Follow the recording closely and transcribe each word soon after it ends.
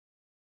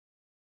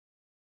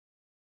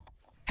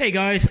Hey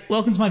guys,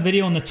 welcome to my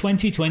video on the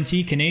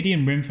 2020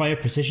 Canadian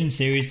Rimfire Precision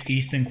Series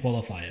Eastern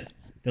Qualifier.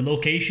 The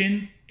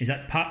location is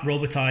at Pat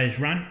Robitaille's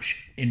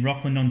ranch in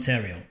Rockland,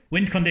 Ontario.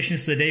 Wind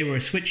conditions today were a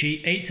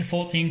switchy 8 to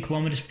 14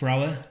 km per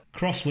hour,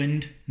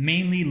 crosswind,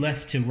 mainly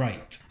left to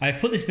right. I've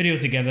put this video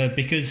together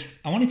because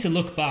I wanted to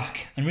look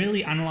back and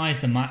really analyse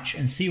the match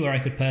and see where I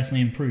could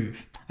personally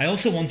improve. I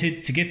also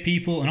wanted to give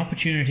people an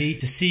opportunity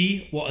to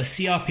see what a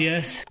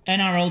CRPS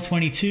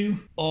NRL22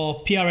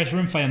 or PRS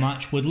RIMFIRE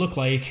match would look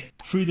like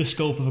through the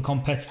scope of a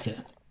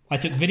competitor. I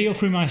took video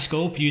through my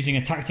scope using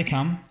a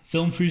Tacticam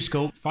film through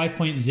scope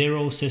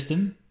 5.0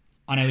 system,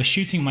 and I was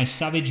shooting my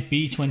Savage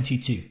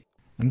B22.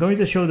 I'm going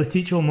to show the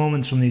teachable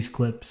moments from these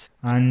clips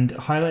and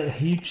highlight a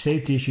huge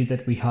safety issue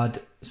that we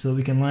had so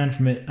we can learn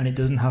from it and it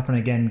doesn't happen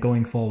again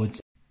going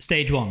forwards.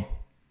 Stage 1,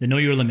 the Know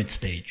Your Limits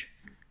stage.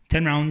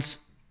 10 rounds,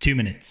 2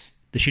 minutes.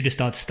 The shooter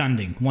starts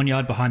standing 1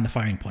 yard behind the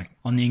firing point.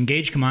 On the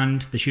engage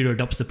command, the shooter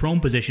adopts the prone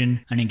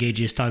position and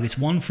engages targets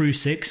 1 through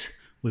 6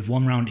 with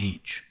 1 round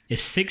each.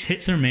 If 6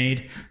 hits are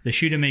made, the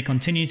shooter may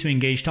continue to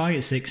engage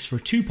target 6 for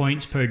 2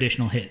 points per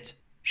additional hit.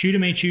 Shooter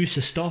may choose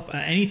to stop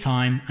at any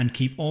time and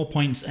keep all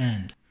points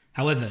earned.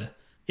 However,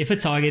 if a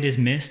target is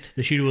missed,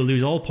 the shooter will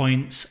lose all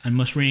points and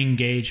must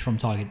re-engage from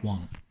target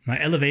 1. My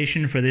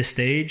elevation for this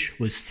stage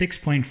was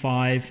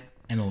 6.5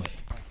 MOA.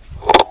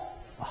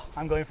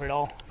 I'm going for it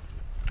all.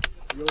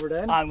 You over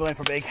there? I'm going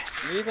for big.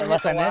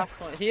 Unless I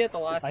miss. He hit the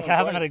last one. I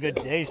haven't had a good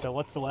day, so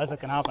what's the worst that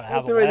can happen? I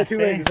have a worst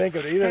day. To think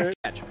of it either.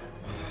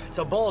 It's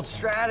a bold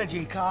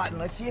strategy, Cotton.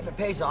 Let's see if it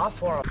pays off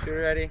for him.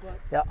 Shooter ready?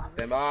 Yeah.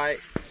 Stand by.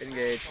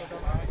 Engage.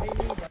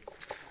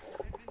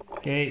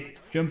 Okay,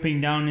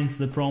 jumping down into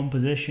the prone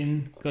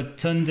position. Got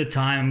tons of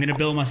time. I'm going to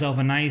build myself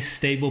a nice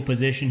stable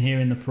position here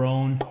in the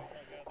prone.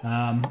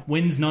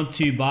 Wind's not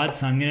too bad,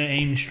 so I'm going to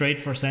aim straight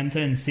for center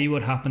and see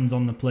what happens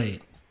on the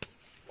plate.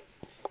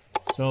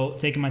 So,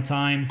 taking my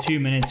time, 2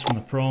 minutes from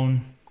the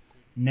prone.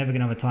 Never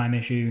going to have a time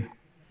issue.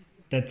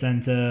 Dead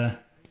center.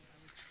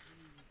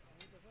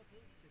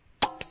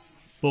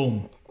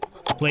 Boom.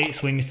 The plate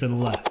swings to the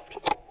left.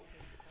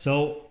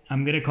 So,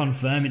 I'm going to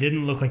confirm it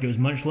didn't look like it was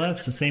much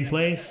left, so same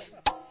place.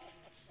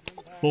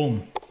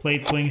 Boom.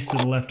 Plate swings to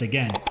the left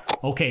again.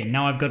 Okay,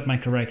 now I've got my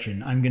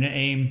correction. I'm going to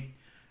aim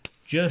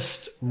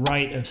just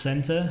right of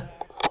center.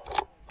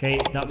 Okay,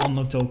 that one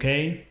looked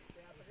okay.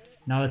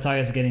 Now the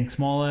targets are getting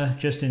smaller,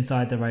 just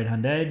inside the right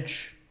hand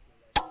edge.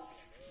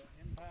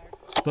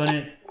 Spun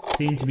it,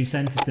 seemed to be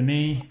centered to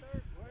me.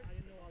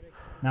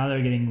 Now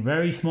they're getting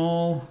very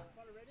small.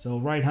 So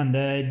right hand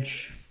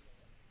edge.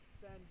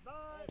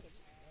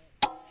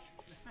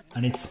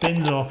 And it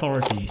spins with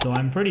authority, so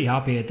I'm pretty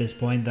happy at this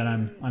point that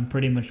I'm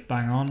pretty much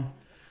bang on.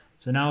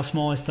 So now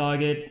smallest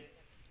target,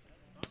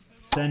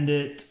 send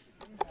it,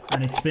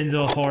 and it spins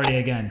with authority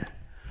again.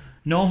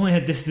 Normally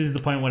this is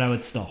the point where I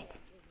would stop.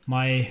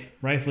 My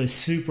rifle is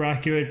super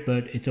accurate,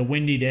 but it's a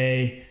windy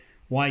day.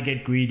 Why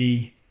get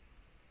greedy?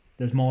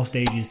 There's more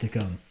stages to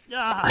come.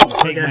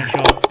 Take my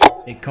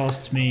shot, it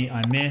costs me,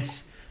 I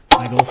miss.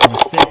 I go from a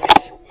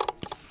 6,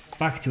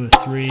 back to a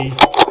 3,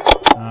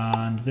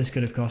 and this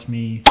could have cost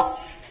me.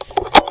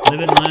 Live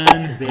and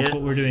learn, that's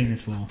what we're doing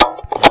this for.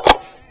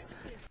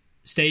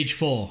 Stage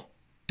 4,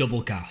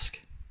 double cask.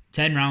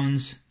 10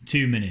 rounds,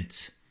 2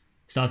 minutes.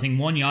 Starting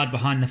 1 yard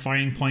behind the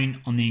firing point,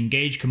 on the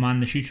engage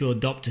command, the shooter will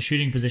adopt a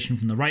shooting position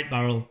from the right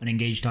barrel and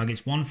engage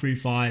targets 1 through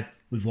 5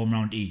 with 1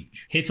 round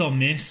each. Hit or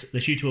miss, the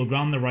shooter will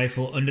ground the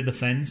rifle under the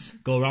fence,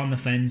 go around the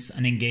fence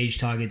and engage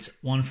targets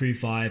 1 through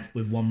 5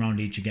 with 1 round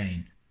each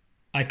again.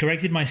 I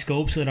corrected my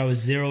scope so that I was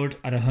zeroed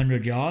at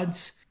 100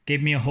 yards,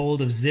 gave me a hold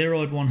of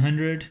 0 at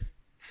 100,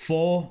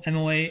 4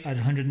 MOA at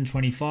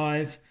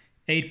 125,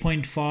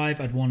 8.5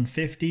 at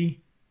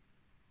 150,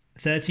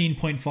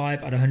 13.5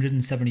 at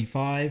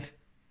 175,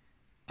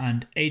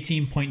 and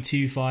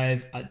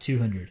 18.25 at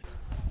 200.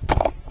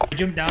 I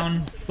jumped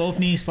down, both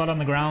knees flat on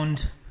the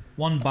ground,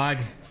 1 bag,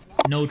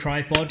 no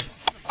tripod.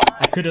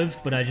 I could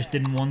have, but I just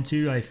didn't want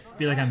to. I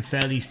feel like I'm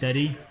fairly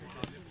steady,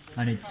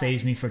 and it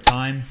saves me for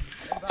time.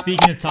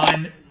 Speaking of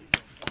time,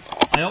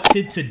 I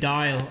opted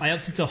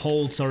to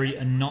hold,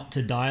 and not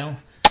to dial.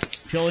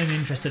 Purely in the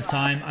interest of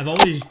time. I've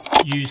always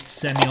used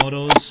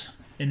semi-autos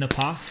in the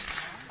past.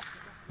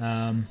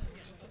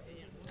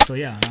 So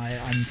yeah,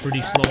 I'm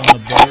pretty slow on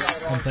the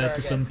bolt compared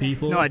to some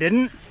people. No, I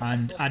didn't.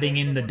 And adding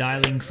in the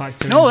dialing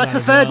factor. No, that's the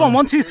third one.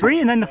 1, 2,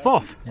 3, and then the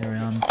fourth. There I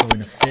am,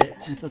 throwing a fit.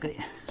 It's okay.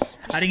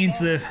 Adding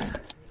into the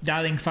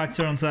dialing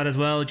factor onto that as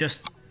well,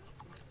 just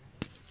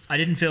I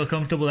didn't feel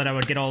comfortable that I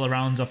would get all the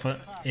rounds off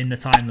in the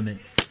time limit.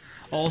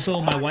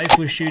 Also, my wife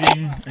was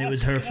shooting, and it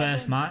was her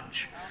first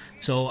match.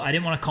 So I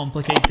didn't want to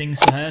complicate things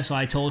for her, so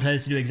I told her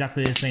to do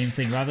exactly the same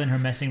thing. Rather than her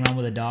messing around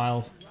with a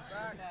dial,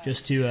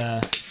 just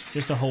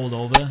to hold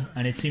over,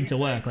 and it seemed to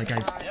work. Like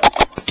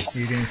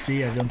you're going to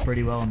see, I've done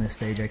pretty well on this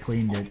stage. I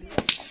cleaned it.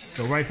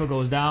 So rifle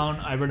goes down,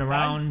 I run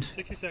around.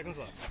 60 seconds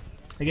left.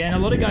 Again, a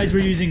lot of guys were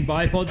using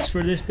bipods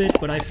for this bit,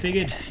 but I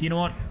figured, you know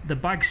what, the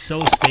bag's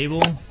so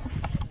stable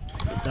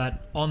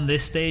that on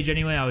this stage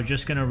anyway, I was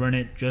just going to run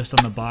it just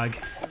on the bag.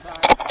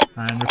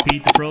 And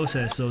repeat the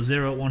process. So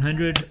 0 at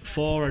 100,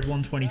 4 at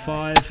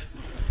 125,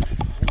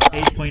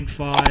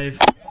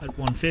 8.5 at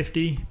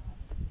 150.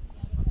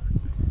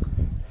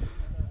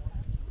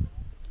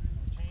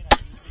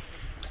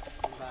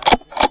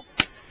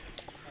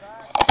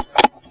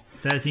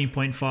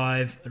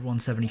 13.5 at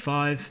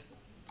 175.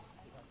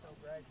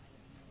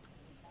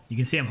 You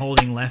can see I'm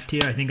holding left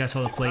here. I think I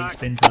saw the plate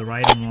spin to the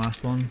right on the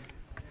last one.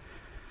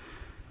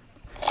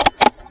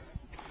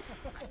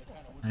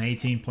 And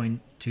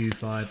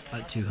 18.25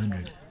 at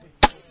 200.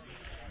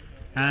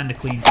 And a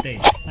clean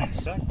stage.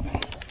 Nice.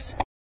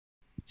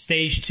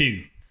 Stage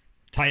 2.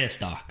 Tyre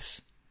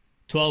stocks.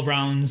 12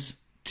 rounds,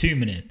 2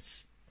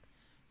 minutes.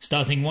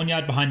 Starting 1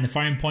 yard behind the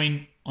firing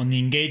point. On the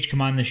engage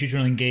command, the shooter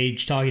will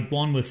engage target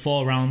 1 with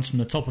 4 rounds from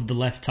the top of the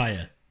left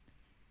tyre.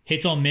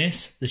 Hit or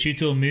miss, the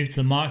shooter will move to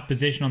the marked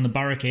position on the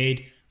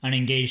barricade and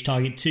engage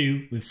target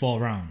 2 with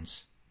 4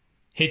 rounds.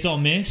 Hit or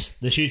miss,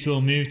 the shooter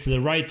will move to the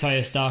right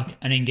tyre stock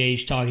and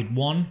engage target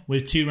 1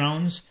 with 2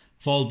 rounds,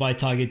 followed by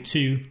target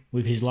 2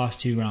 with his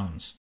last 2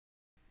 rounds.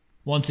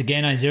 Once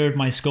again, I zeroed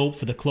my scope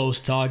for the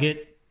close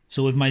target,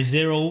 so with my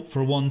 0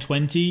 for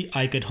 120,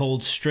 I could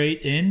hold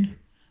straight in,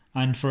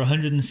 and for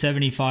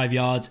 175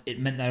 yards, it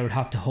meant that I would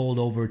have to hold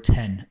over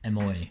 10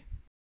 MOA.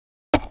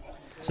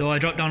 So I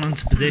dropped down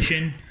onto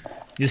position.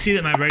 You'll see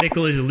that my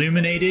reticle is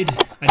illuminated.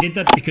 I did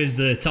that because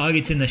the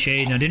target's in the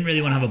shade and I didn't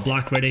really want to have a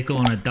black reticle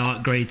on a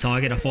dark grey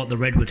target. I thought the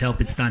red would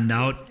help it stand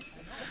out.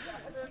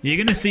 You're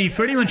going to see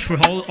pretty much for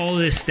all of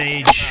this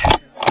stage,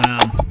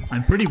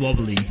 I'm pretty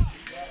wobbly.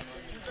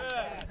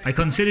 I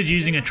considered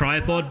using a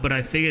tripod, but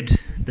I figured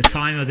the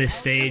time of this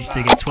stage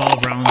to get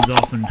 12 rounds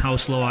off and how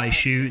slow I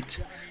shoot,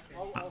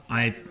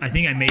 I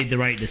think I made the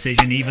right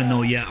decision, even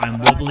though, yeah, I'm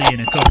wobbly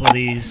in a couple of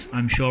these.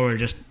 I'm sure are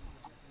just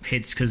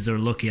hits because they're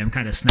lucky. I'm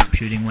kind of snap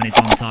shooting when it's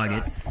on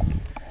target.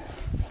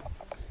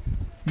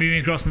 Moving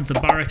across into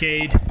the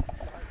barricade.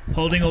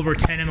 Holding over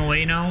 10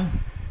 MOA now.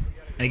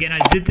 Again, I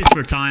did this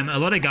for time. A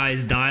lot of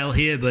guys dial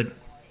here, but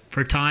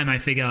for time I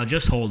figure I'll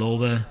just hold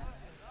over.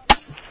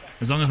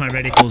 As long as my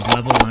reticle's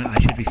level, I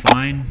should be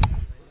fine.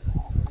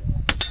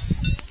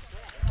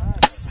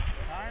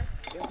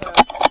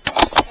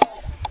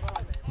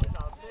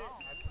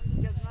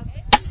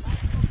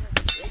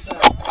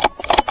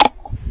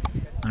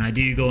 And I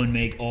do go and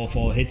make all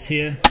 4 hits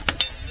here.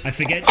 I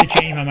forget to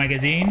change my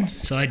magazine,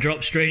 so I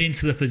drop straight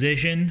into the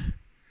position,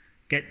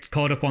 get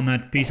caught up on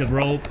that piece of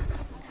rope,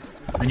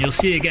 and you'll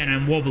see again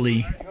I'm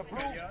wobbly.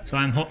 So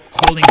I'm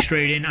holding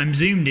straight in. I'm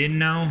zoomed in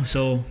now,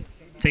 so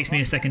it takes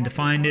me a second to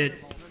find it.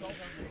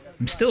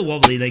 I'm still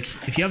wobbly. Like,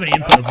 if you have any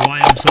input of why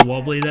I'm so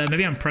wobbly there,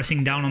 maybe I'm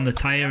pressing down on the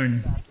tyre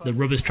and the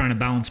rubber's trying to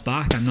bounce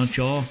back, I'm not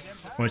sure.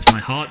 Or it's my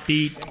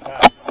heartbeat.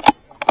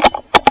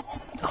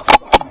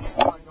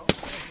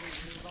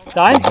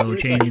 There you go,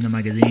 changing the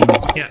magazine.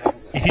 Yeah,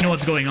 if you know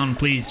what's going on,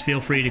 please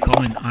feel free to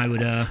comment.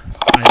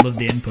 I'd love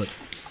the input.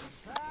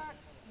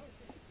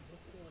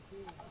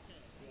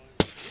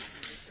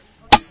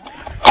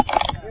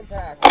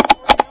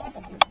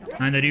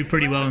 And I do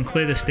pretty well and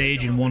clear the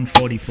stage in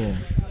 144.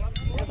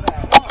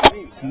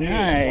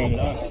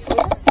 Nice.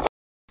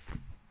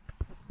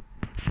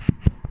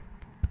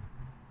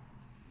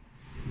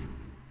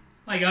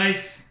 Hi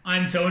guys,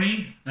 I'm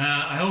Tony.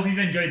 I hope you've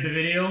enjoyed the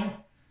video.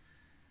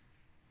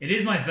 It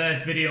is my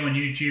first video on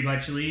YouTube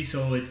actually,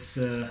 so it's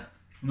I'm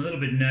a little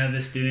bit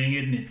nervous doing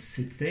it, and it's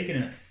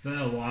taken a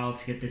fair while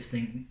to get this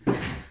thing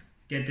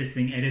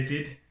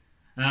edited.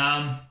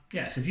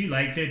 Yeah, so if you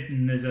liked it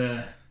and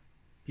there's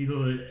people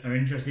who are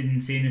interested in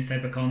seeing this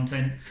type of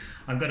content,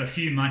 I've got a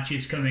few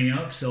matches coming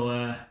up,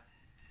 so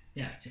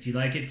yeah, if you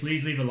like it,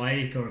 please leave a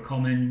like or a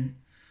comment,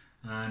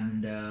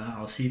 and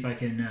I'll see if I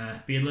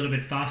can be a little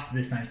bit faster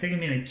this time. It's taken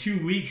me like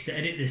 2 weeks to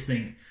edit this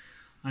thing.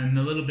 I'm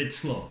a little bit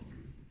slow,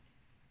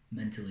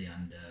 mentally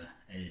and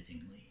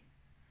editingly.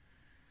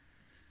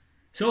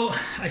 So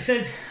I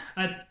said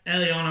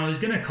early on I was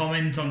going to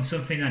comment on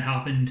something that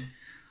happened.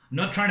 I'm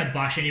not trying to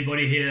bash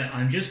anybody here.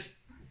 I'm just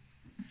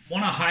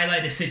want to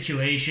highlight a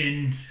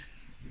situation,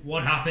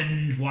 what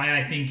happened, why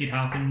I think it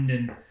happened,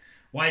 and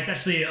why it's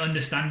actually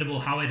understandable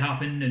how it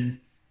happened. And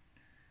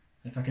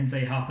if I can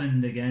say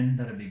happened again,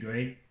 that'd be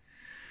great.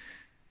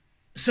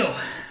 So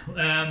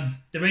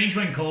the range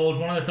went cold.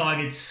 One of the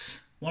targets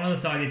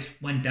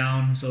went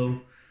down.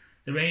 So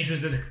the range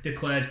was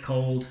declared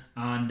cold,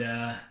 and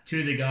 2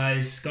 of the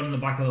guys got on the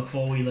back of a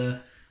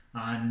 4-wheeler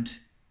and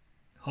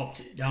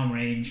hopped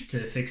downrange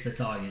to fix the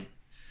target.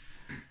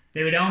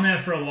 They were down there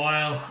for a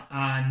while,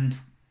 and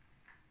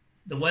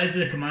the words of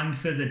the command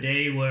for the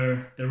day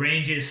were, the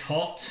range is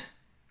hot,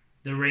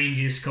 the range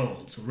is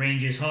cold. So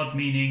range is hot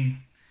meaning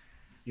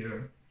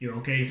you're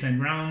okay to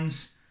send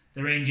rounds.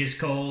 The range is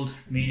cold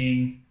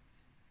meaning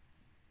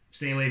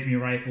stay away from your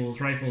rifles,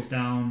 rifles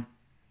down,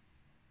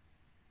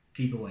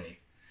 keep away.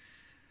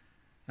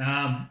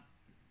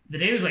 The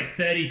day was like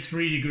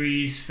 33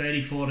 degrees,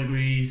 34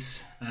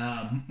 degrees.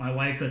 My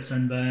wife got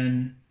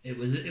sunburned. It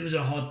was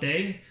a hot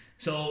day.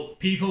 So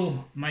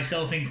people,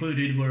 myself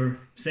included, were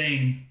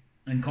saying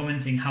and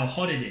commenting how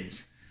hot it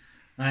is.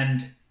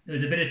 And there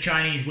was a bit of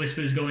Chinese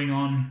whispers going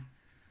on.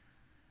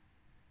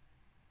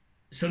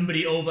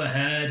 somebody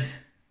overheard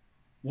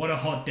what a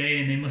hot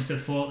day, and they must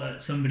have thought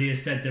that somebody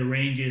has said the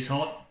range is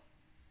hot.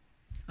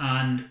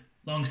 And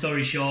long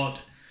story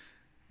short,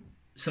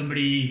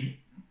 somebody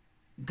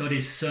got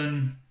his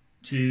son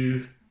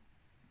to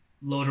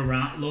load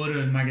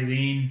a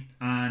magazine,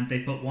 and they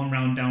put one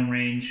round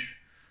downrange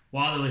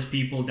while there was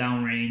people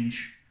downrange,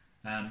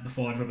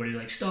 before everybody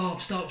like stop.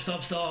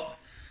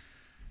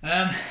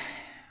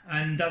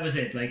 And that was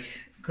it. Like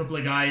a couple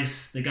of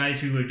guys, the guys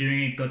who were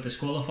doing it got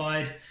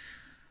disqualified.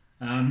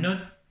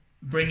 Not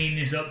bringing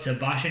this up to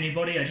bash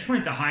anybody. I just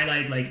wanted to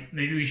highlight, like,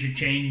 maybe we should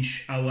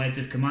change our words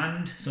of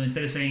command. So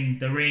instead of saying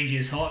the range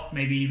is hot,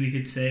 maybe we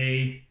could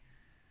say,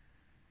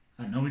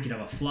 I don't know, we could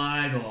have a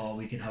flag, or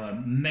we could have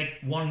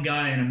one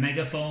guy and a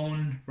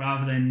megaphone,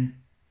 rather than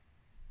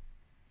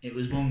it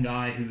was one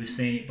guy who was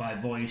saying it by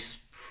voice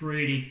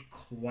pretty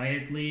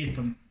quietly, if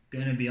I'm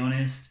going to be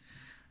honest.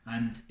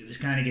 And it was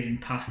kind of getting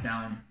passed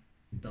down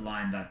the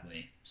line that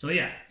way. So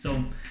yeah,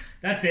 so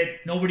that's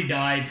it. Nobody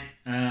died.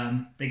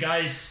 The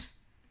guys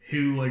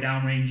who were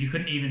downrange, you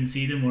couldn't even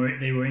see them, or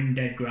they were in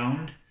dead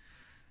ground.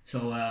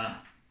 So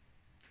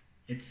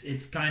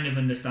it's kind of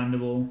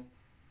understandable,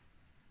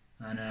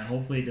 and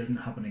hopefully it doesn't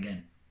happen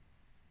again.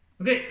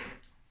 Okay,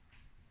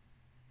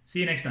 see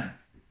you next time.